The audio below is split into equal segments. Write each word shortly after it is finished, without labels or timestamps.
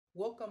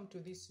Welcome to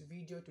this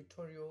video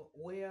tutorial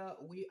where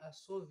we are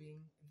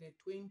solving the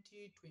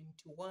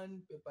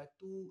 2021 paper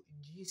 2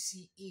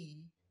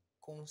 GCE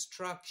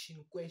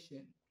construction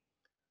question,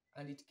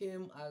 and it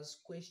came as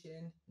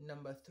question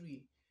number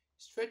 3.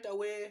 Straight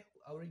away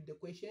I'll read the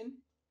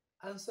question.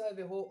 Answer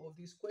the whole of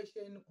this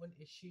question on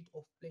a sheet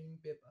of plain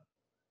paper.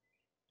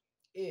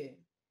 A.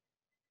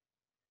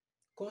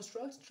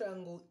 Construct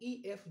triangle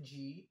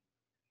EFG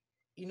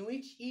in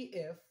which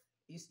EF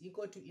is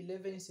equal to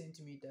 11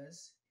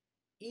 centimeters,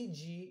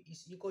 EG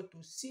is equal to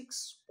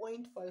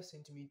 6.5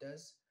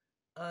 centimeters,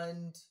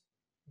 and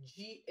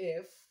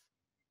GF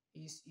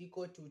is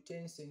equal to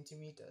 10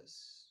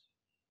 centimeters.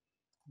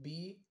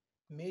 B.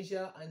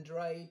 Measure and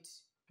write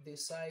the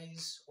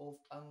size of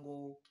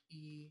angle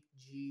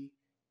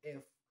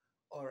EGF.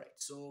 Alright,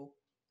 so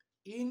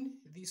in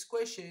this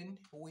question,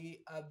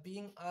 we are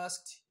being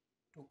asked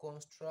to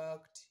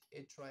construct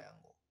a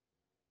triangle.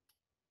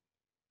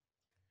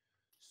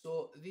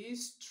 So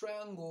this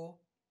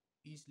triangle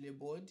is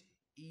labeled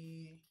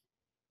EFG.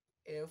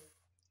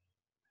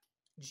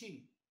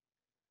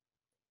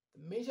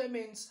 The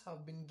measurements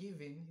have been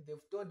given.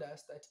 They've told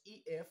us that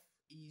EF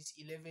is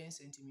 11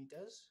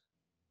 centimeters,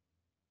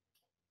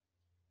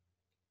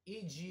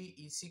 EG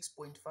is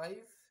 6.5,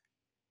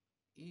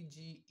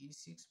 EG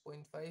is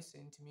 6.5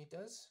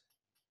 centimeters,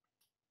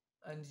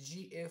 and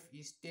GF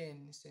is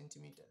 10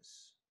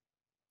 centimeters.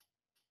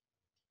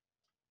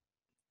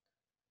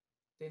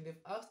 Then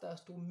they've asked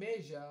us to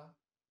measure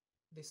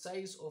the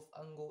size of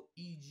angle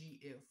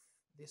EGF.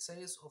 The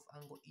size of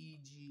angle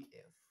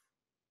EGF.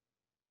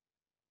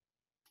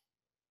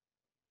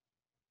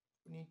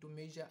 We need to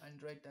measure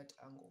and write that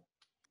angle.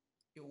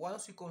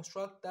 Once we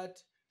construct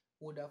that,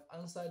 we would have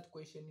answered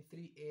question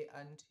 3A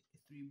and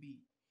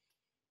 3B.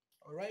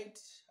 Alright,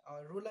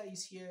 our ruler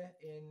is here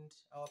and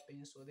our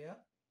pencil there.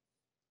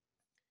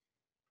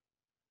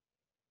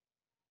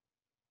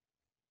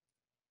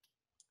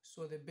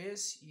 So the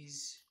base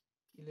is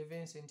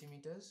 11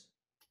 centimeters.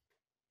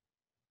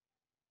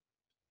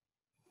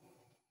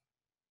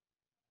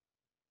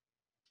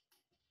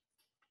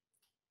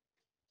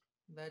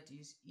 That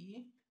is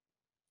E.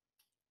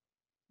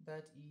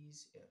 That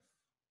is F.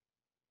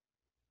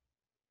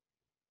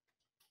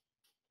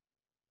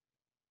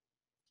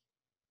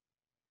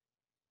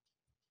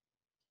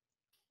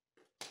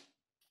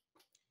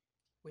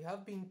 We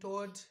have been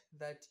told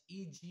that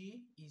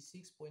EG is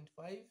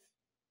 6.5.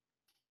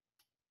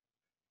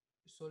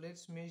 So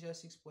let's measure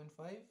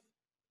 6.5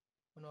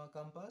 on our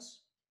compass.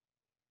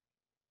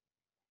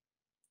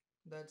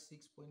 That's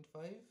 6.5.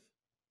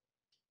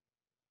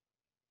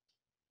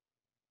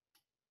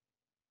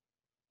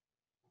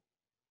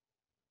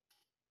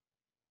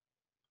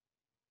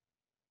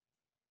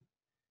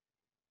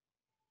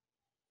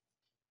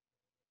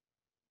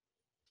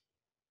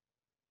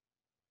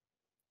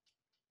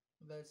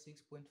 That's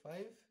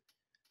 6.5.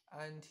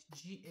 And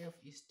GF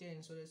is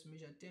 10. So let's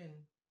measure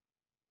 10.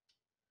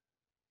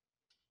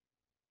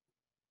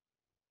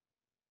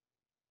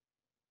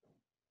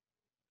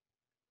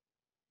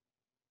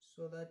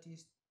 So that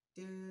is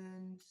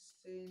 10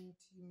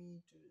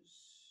 centimeters.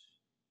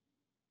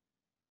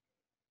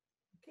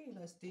 Okay,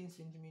 that's 10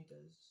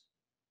 centimeters.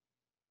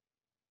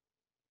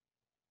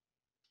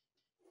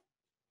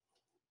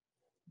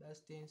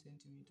 That's 10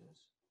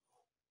 centimeters.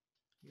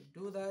 You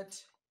do that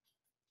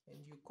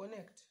and you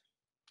connect.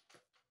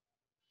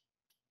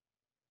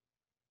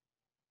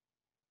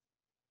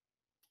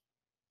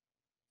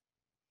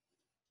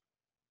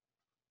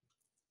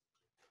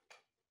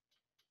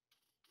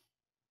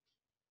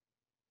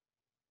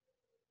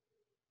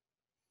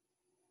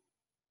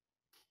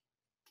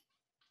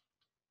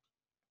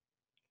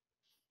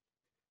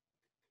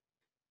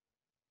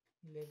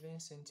 Eleven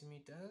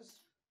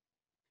centimeters,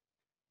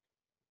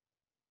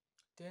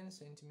 10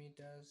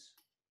 centimeters,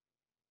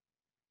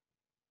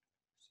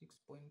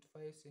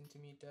 6.5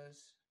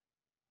 centimeters,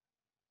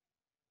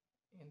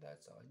 and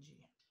that's our G.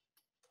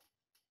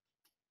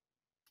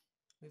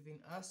 We've been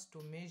asked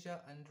to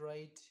measure and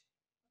write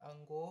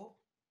angle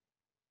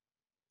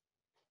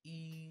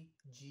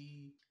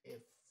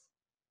EGF.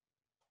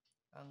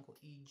 Angle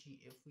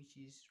EGF, which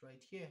is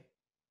right here.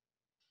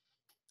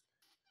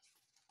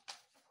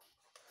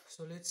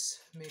 So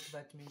let's make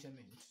that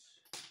measurement.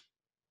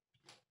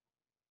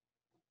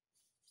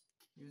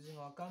 Using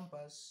our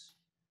compass,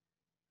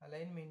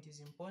 alignment is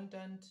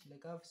important.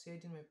 Like I've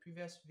said in my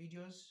previous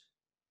videos,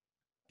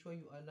 make sure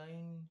you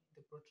align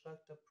the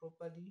protractor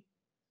properly.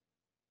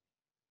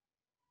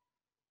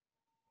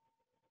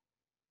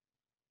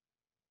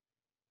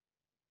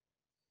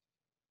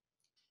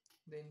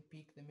 Then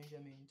pick the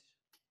measurement.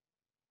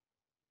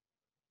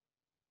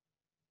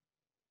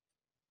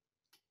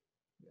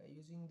 We are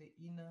using the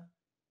inner,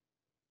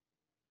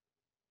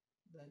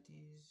 that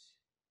is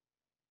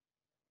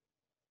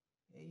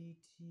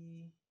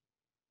 80,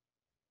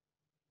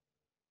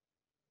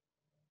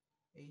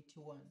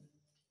 81.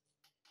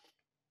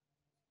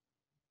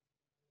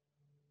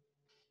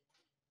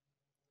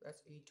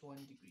 That's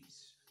 81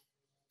 degrees.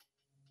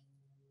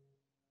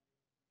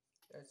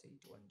 That's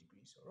 81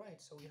 degrees. All right,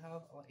 so we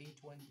have our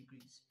 81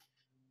 degrees.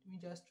 To me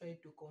just try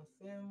to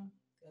confirm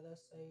the other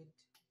side.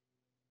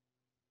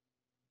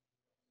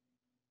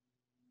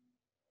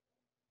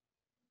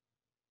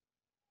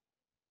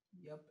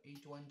 Yep,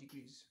 81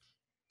 degrees.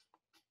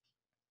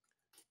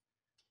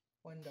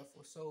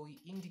 Wonderful. So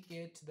we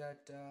indicate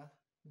that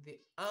the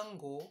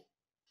angle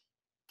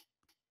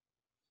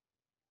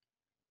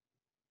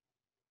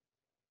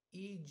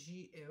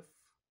EGF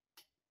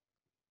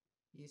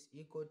is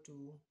equal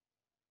to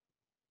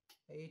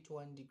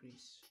 81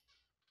 degrees.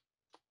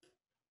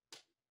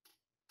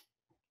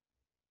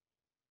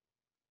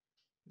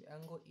 The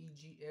angle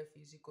EGF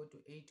is equal to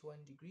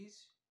 81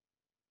 degrees.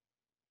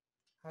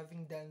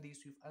 Having done this,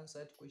 we've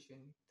answered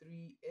question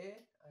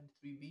 3A and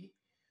 3B.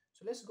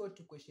 So let's go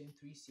to question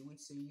 3C, which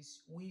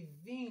says,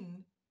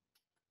 within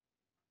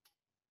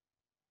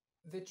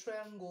the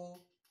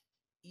triangle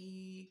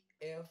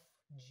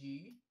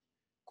EFG,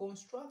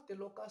 construct the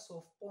locus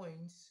of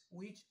points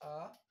which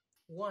are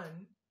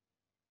 1.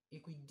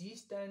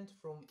 Equidistant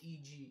from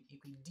EG,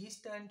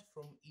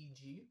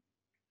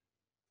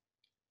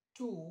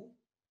 2.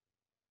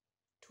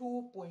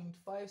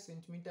 2.5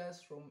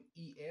 centimeters from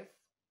EF,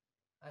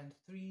 and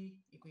 3.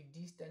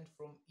 Equidistant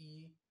from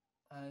E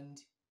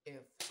and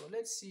F. So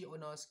let's see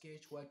on our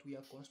sketch what we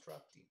are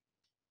constructing.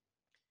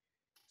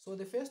 So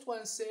the first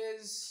one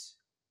says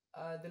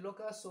the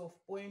locus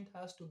of point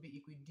has to be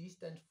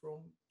equidistant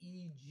from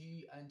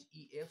EG and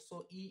EF.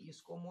 So E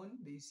is common,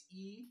 there is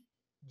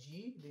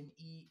EG, then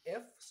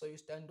EF. So you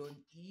stand on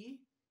E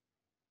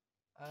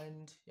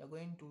and you're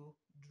going to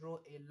draw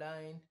a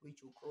line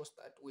which will cross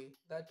that way.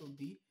 That will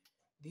be,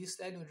 this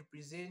line will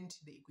represent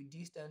the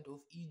equidistant of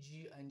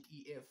EG and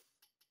EF.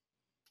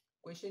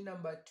 Question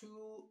number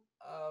 2,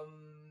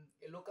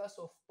 a locus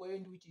of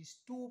point which is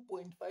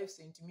 2.5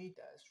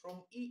 centimeters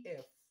from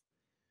EF.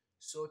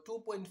 So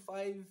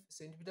 2.5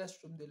 centimeters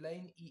from the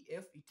line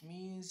EF, it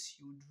means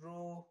you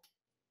draw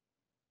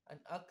an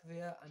arc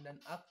there and an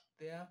arc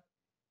there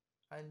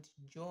and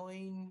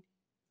join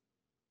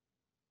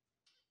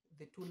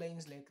the two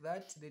lines like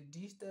that. The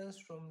distance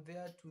from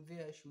there to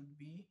there should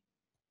be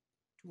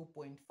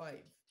 2.5.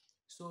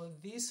 So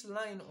this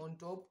line on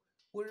top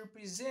will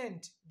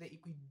represent the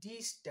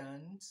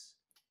equidistance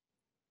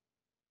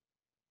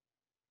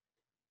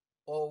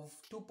of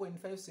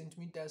 2.5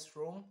 centimeters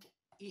from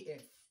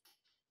EF.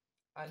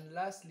 And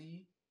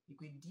lastly,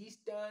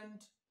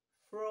 equidistant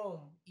from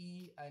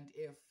E and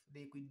F.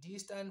 The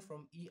equidistant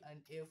from E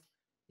and F,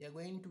 they are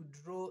going to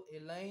draw a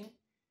line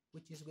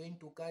which is going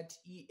to cut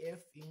EF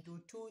into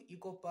 2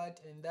 equal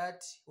parts, and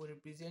that will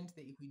represent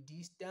the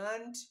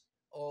equidistant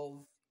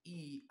of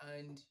E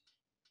and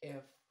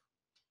F.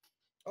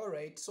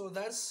 Alright, so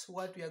that's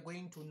what we are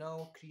going to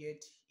now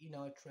create in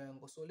our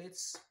triangle. So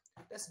let's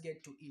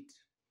get to it.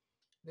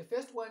 The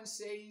first one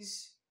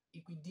says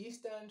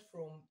equidistant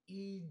from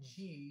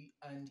EG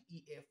and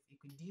EF.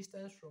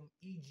 Equidistant from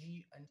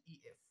EG and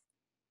EF.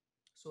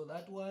 So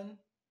that one,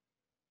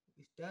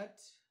 we start,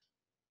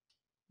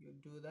 you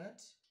do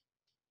that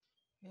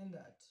and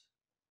that.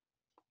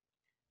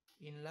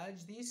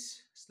 Enlarge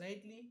this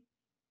slightly.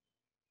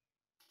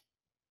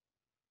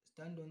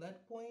 Stand on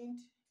that point.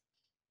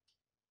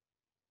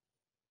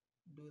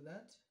 Do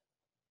that.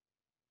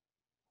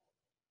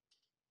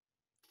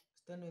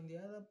 Stand on the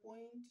other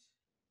point.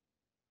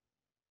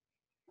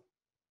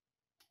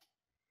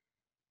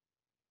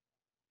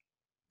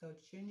 Without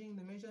changing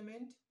the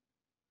measurement,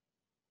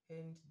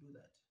 and do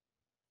that.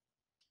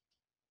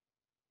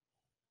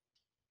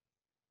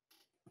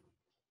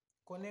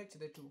 Connect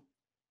the two.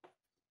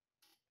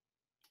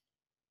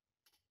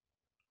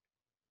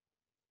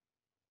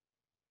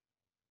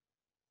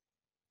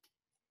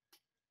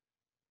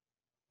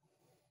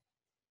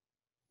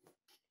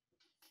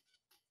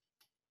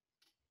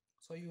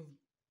 So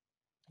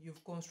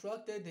you've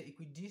constructed the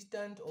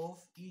equidistant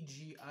of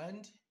EG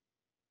and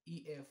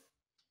EF.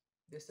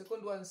 The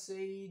second one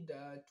said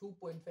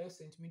 2.5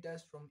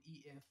 centimeters from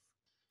EF.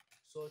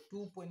 So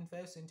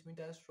 2.5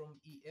 centimeters from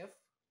EF.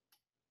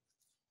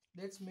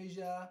 Let's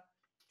measure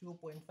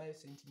 2.5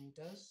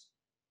 centimeters.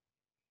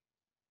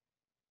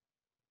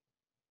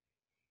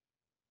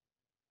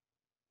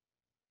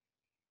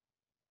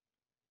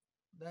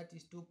 That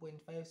is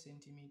 2.5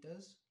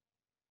 centimeters.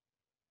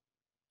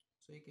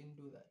 So you can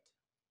do that.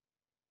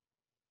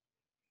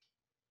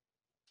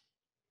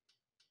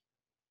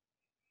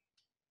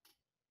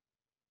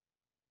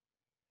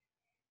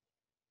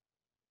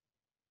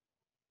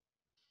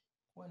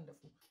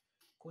 Wonderful.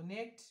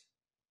 Connect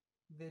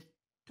the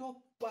top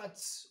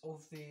parts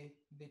of the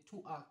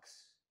two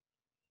arcs.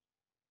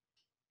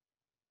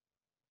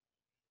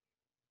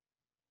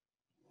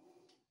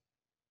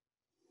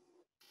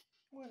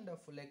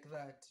 Wonderful, like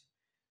that.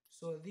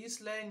 So this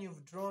line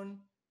you've drawn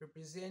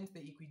represents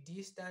the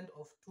equidistant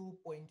of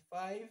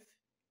 2.5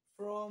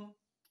 from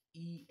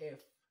EF.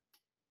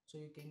 So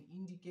you can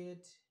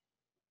indicate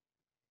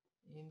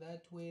in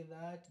that way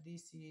that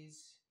this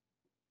is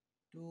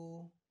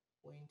 2.5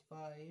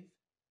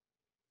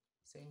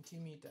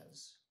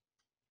 centimeters.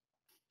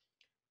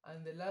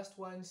 And the last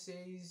one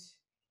says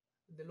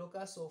the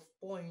locus of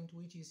point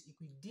which is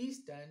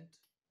equidistant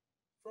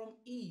from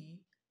E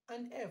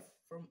and F.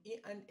 From E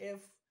and F,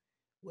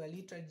 we're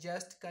literally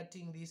just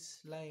cutting this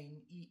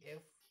line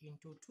EF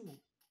into two.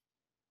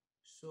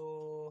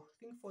 So I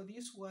think for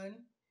this one,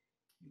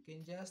 you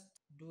can just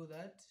do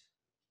that.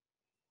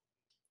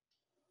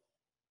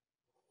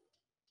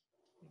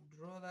 You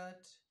draw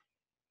that,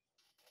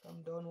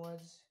 come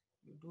downwards,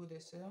 you do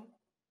the same.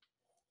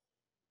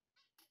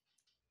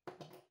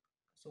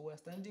 So we're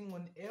standing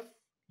on F,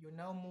 you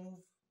now move,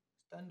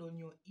 stand on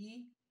your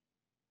E,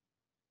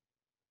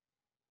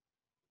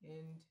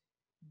 and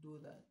do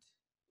that.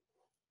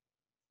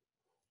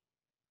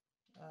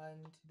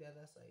 And the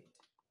other side.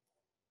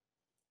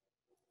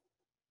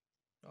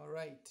 All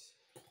right.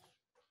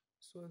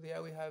 So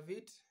there we have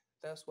it.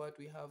 That's what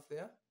we have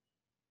there.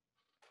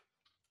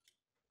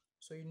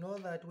 So you know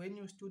that when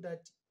you stood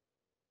at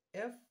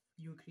F,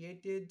 you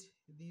created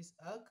this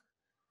arc,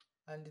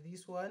 and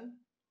this one,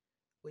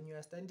 when you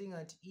are standing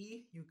at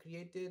E, you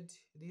created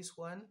this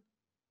one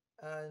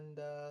and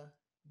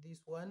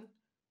this one,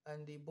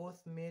 and they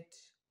both met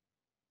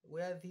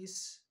where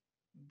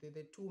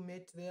the two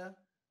met there,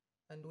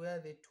 and where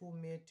the two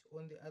met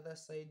on the other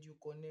side, you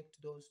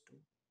connect those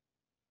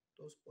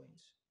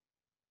points.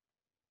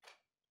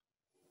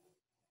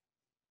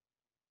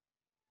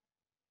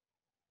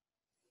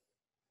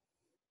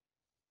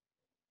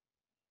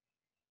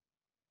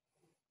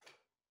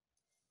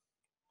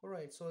 All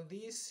right, so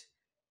this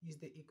is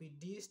the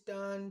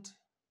equidistant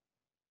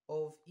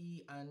of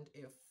E and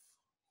F.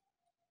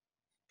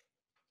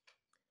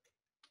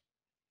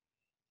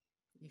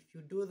 If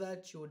you do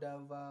that, you would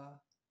have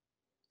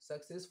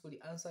successfully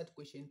answered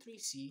question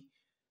 3C.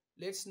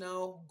 Let's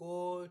now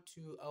go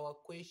to our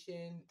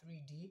question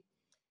 3D.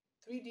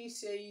 3D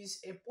says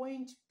a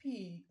point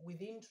P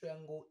within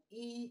triangle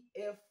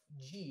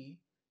EFG,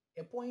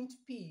 a point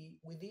P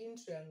within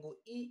triangle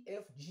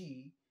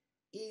EFG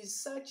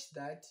is such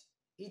that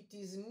it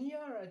is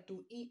nearer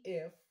to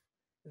EF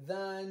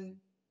than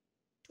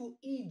to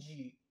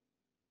EG,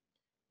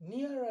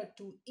 nearer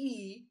to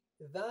E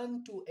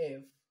than to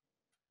F,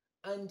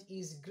 and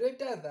is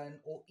greater than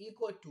or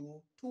equal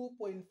to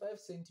 2.5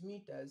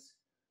 centimeters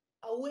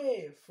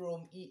away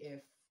from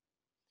EF.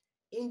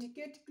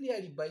 Indicate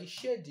clearly by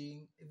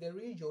shading the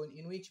region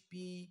in which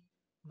P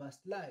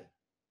must lie.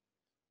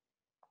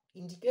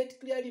 Indicate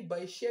clearly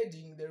by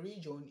shading the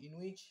region in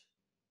which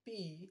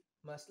P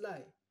must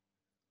lie.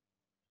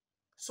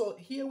 So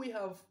here we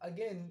have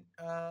again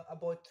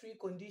about three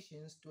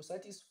conditions to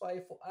satisfy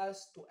for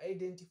us to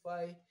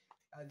identify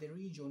the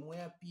region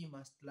where P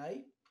must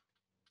lie.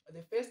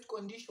 The first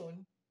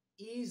condition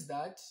is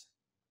that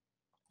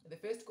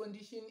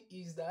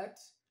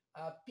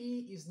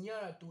P is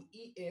nearer to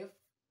EF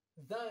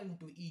than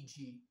to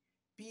EG.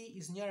 P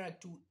is nearer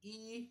to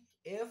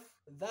EF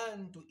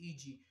than to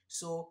EG.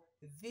 So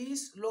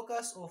this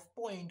locus of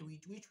point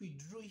which we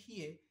drew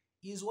here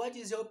is what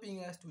is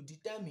helping us to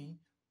determine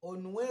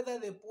on whether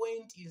the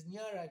point is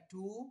nearer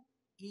to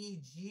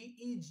EG.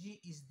 EG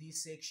is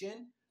this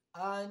section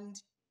and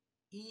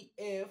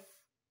EF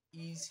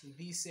is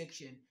this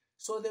section.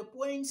 So the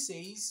point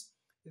says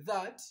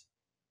that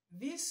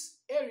this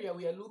area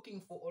we are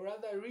looking for, or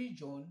rather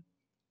region,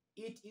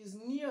 it is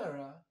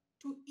nearer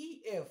to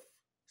EF.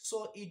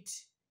 So it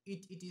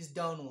is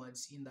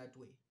downwards in that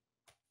way.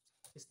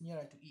 It's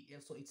nearer to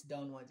EF, so it's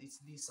downwards. It's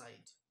this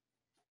side.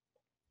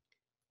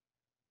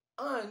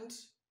 And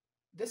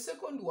the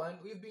second one,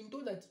 we've been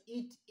told that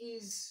it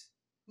is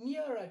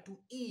nearer to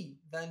E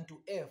than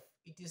to F.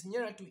 It is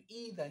nearer to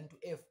E than to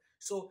F.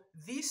 So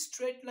this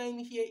straight line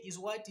here is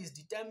what is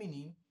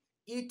determining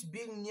it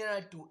being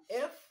nearer to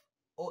F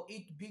or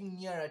it being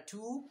nearer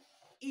to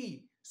E.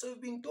 So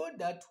we've been told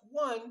that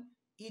one,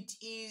 it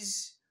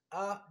is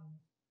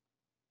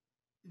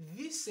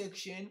this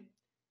section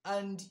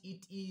and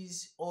it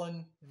is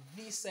on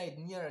this side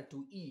nearer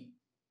to E.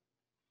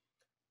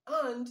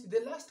 And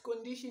the last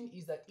condition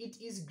is that it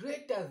is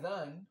greater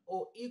than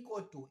or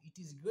equal to. It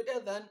is greater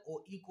than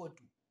or equal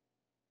to.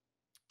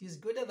 It is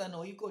greater than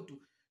or equal to.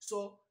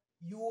 So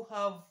you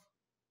have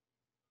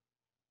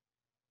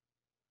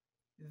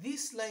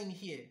this line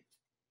here.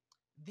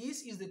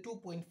 This is the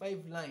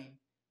 2.5 line.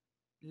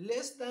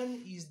 Less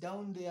than is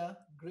down there,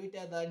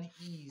 greater than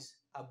is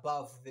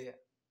above there.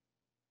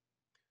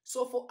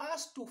 So for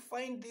us to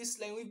find this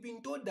line, we've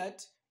been told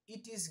that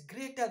it is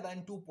greater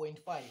than 2.5.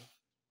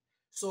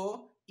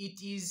 So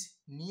it is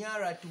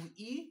nearer to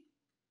E,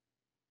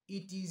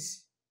 it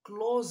is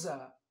closer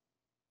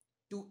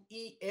to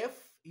EF,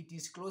 it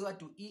is closer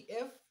to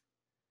EF,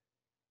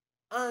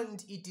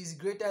 and it is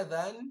greater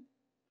than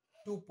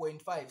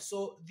 2.5.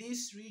 So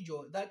this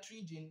region, that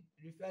region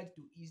referred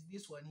to is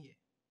this one here.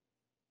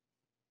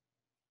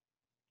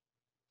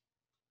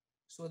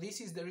 So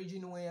this is the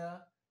region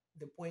where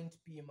the point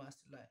P must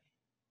lie.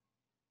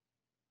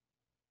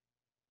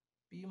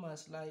 P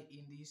must lie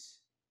in this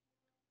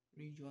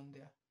region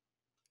there.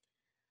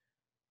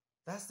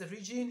 That's the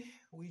region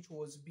which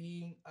was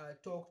being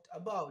talked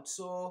about.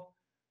 So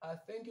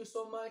thank you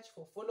so much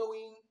for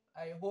following.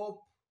 I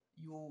hope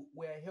you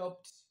were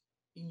helped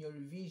in your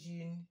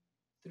revision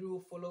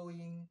through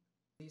following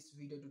this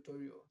video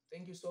tutorial.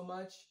 Thank you so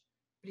much.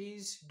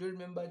 Please do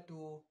remember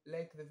to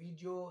like the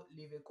video,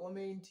 leave a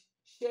comment,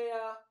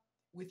 share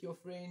with your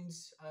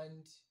friends,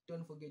 and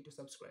don't forget to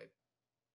subscribe.